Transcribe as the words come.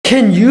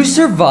Can you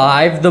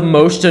survive the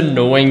most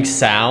annoying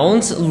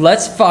sounds?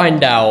 Let's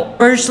find out.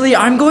 Firstly,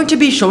 I'm going to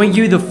be showing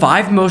you the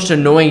 5 most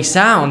annoying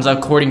sounds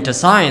according to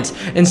science.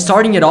 And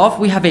starting it off,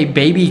 we have a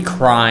baby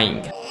crying.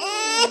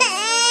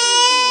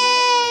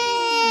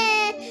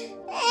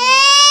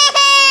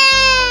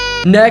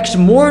 Next,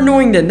 more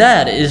annoying than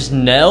that is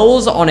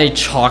nails on a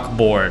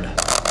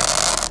chalkboard.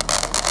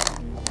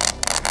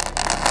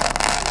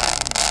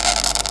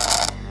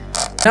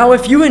 Now,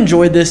 if you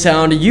enjoyed this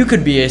sound, you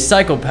could be a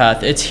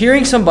psychopath. It's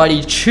hearing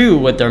somebody chew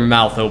with their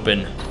mouth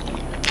open.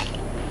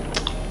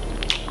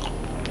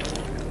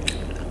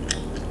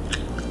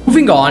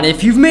 Moving on,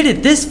 if you've made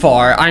it this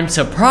far, I'm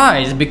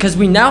surprised because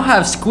we now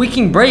have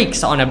squeaking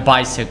brakes on a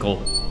bicycle.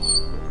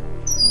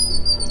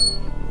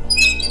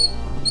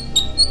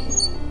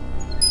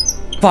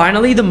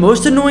 Finally, the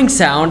most annoying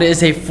sound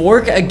is a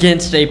fork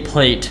against a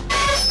plate.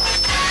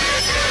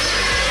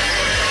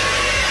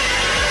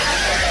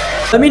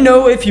 Let me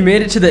know if you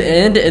made it to the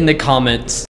end in the comments.